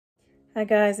Hi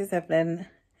guys, it's Evelyn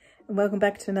and welcome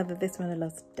back to another This Run I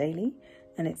Lost Daily,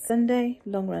 and it's Sunday,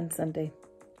 long run Sunday,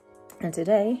 and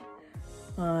today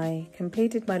I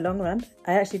completed my long run.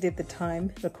 I actually did the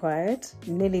time required.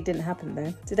 Nearly didn't happen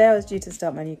though. Today I was due to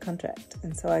start my new contract,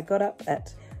 and so I got up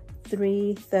at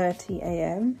 3:30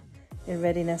 a.m. in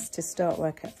readiness to start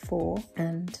work at 4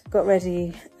 and got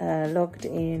ready, logged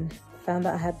in, found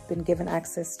that I had been given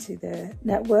access to the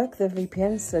network, the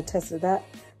VPN, so I tested that.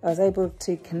 I was able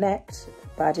to connect,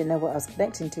 but I didn't know what I was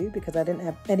connecting to because I didn't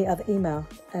have any other email.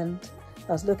 And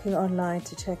I was looking online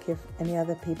to check if any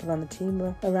other people on the team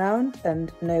were around,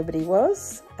 and nobody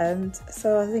was. And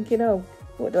so I was thinking, oh,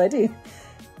 what do I do?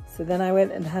 So then I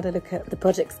went and had a look at the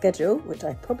project schedule, which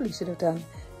I probably should have done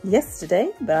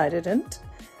yesterday, but I didn't.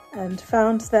 And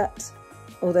found that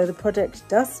although the project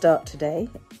does start today,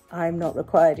 I'm not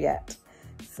required yet.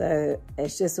 So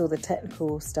it's just all the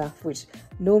technical stuff, which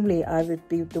normally I would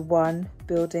be the one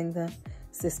building the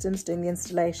systems, doing the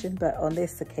installation. But on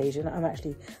this occasion, I'm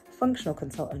actually a functional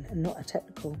consultant and not a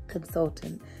technical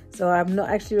consultant. So I'm not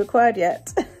actually required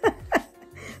yet.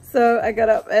 So I got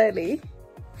up early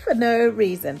for no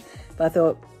reason. But I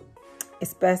thought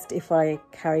it's best if I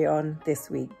carry on this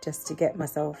week just to get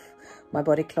my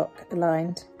body clock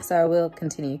aligned. So I will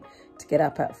continue to get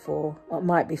up at 4, or it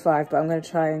might be 5, but I'm going to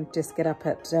try and just get up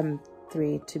at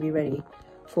 3 to be ready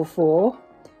for 4,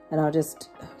 and I'll just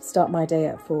start my day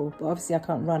at 4. But obviously I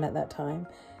can't run at that time,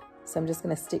 so I'm just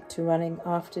going to stick to running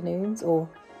afternoons, or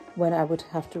when I would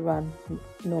have to run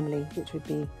normally, which would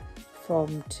be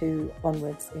from 2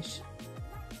 onwards ish.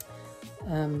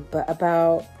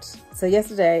 So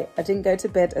yesterday I didn't go to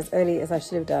bed as early as I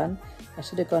should have done. I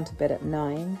should have gone to bed at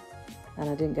 9, and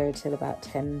I didn't go till about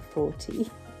 10:40.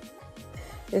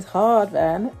 It's hard,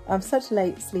 man. I'm such a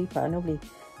late sleeper. I normally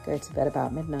go to bed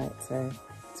about midnight, so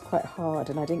it's quite hard.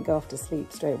 And I didn't go off to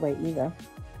sleep straight away either.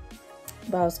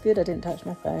 But I was good. I didn't touch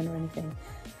my phone or anything.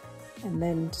 And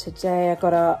then today I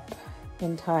got up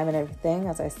in time and everything,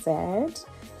 as I said.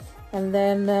 And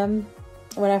then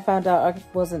when I found out I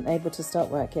wasn't able to start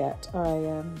work yet,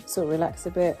 I sort of relaxed a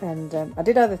bit, and I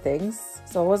did other things.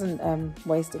 So I wasn't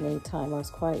wasting any time. I was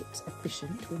quite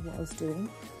efficient with what I was doing,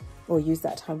 or used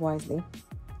that time wisely.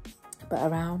 But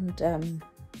around, I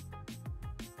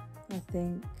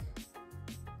think,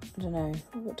 I don't know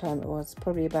what time it was,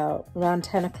 probably about around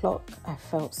 10 o'clock, I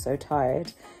felt so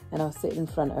tired. And I was sitting in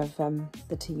front of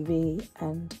the TV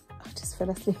and I just fell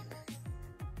asleep.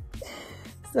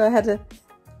 So I had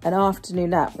an afternoon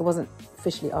nap. It wasn't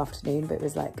officially afternoon, but it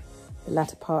was like the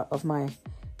latter part of my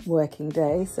working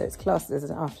day. So it's classed as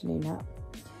an afternoon nap.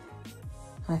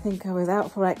 I think I was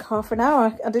out for like half an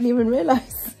hour. I didn't even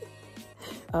realise.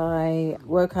 I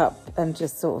woke up and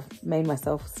just sort of made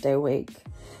myself stay awake.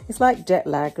 It's like jet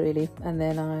lag really. And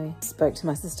then I spoke to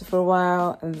my sister for a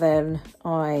while, and then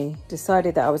I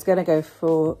decided that I was going to go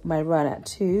for my run at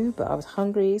 2, but I was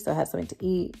hungry, so I had something to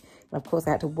eat. And of course I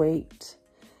had to wait.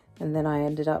 And then I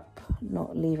ended up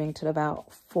not leaving till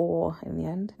about 4 in the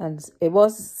end. And it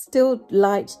was still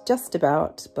light just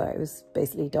about, but it was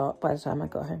basically dark by the time I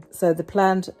got home. So the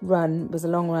planned run was a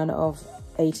long run of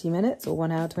 80 minutes or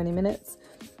 1 hour, 20 minutes.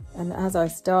 And as I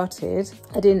started,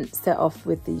 I didn't set off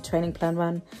with the training plan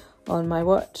run on my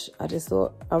watch. I just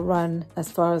thought I'll run as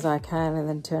far as I can and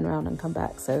then turn around and come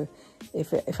back. So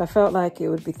if I felt like it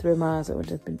would be 3 miles, it would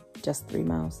have been just 3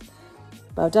 miles.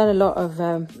 But I've done a lot of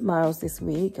miles this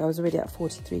week. I was already at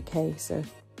 43k, so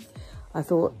I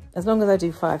thought as long as I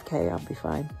do 5k, I'll be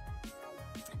fine.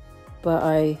 But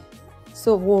I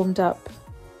sort of warmed up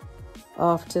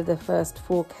after the first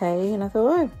 4k, and I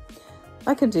thought, oh,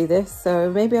 I can do this,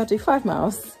 so maybe I'll do 5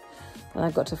 miles. And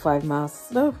I got to 5 miles,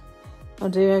 so I'll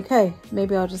do okay.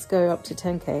 Maybe I'll just go up to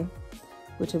 10k,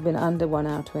 which would have been under 1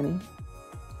 hour 20.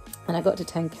 And I got to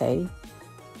 10k.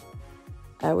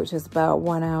 Which was about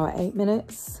 1 hour 8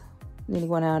 minutes, nearly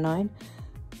 1 hour 9.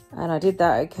 And I did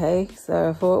that okay. So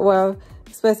I thought, well,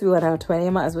 it's supposed to be 1 hour 20. I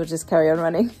might as well just carry on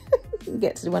running and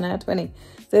get to 1 hour 20.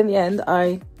 So in the end,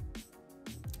 I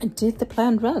did the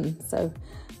planned run. So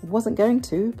I wasn't going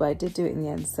to, but I did do it in the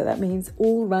end. So that means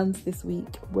all runs this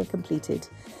week were completed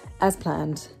as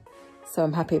planned. So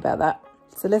I'm happy about that.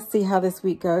 So let's see how this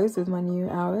week goes with my new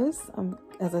hours.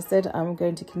 As I said, I'm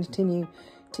going to continue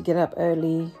to get up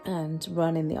early and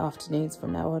run in the afternoons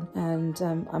from now on. And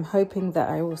I'm hoping that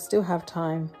I will still have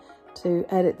time to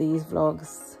edit these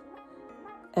vlogs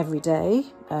every day.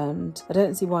 And I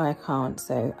don't see why I can't,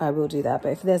 so I will do that.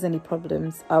 But if there's any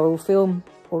problems, I will film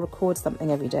or record something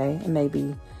every day and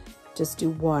maybe just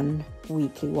do one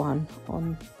weekly one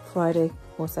on Friday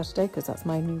or Saturday, because that's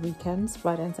my new weekends,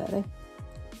 Friday and Saturday.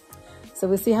 So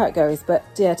we'll see how it goes. But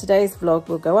yeah, today's vlog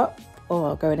will go up or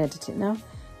I'll go and edit it now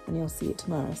and you'll see it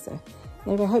tomorrow. So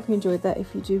anyway, I hope you enjoyed that.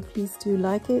 If you do, please do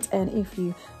like it, and if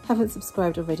you haven't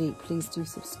subscribed already, please do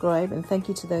subscribe. And thank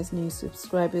you to those new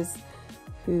subscribers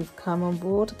who've come on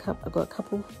board. I've got a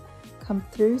couple come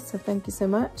through, so thank you so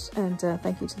much, and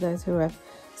thank you to those who have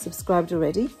subscribed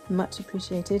already, much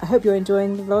appreciated. I hope you're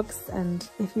enjoying the vlogs, and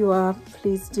if you are,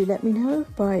 please do let me know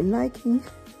by liking.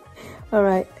 All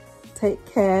right, take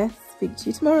care, speak to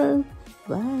you tomorrow,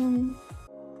 bye.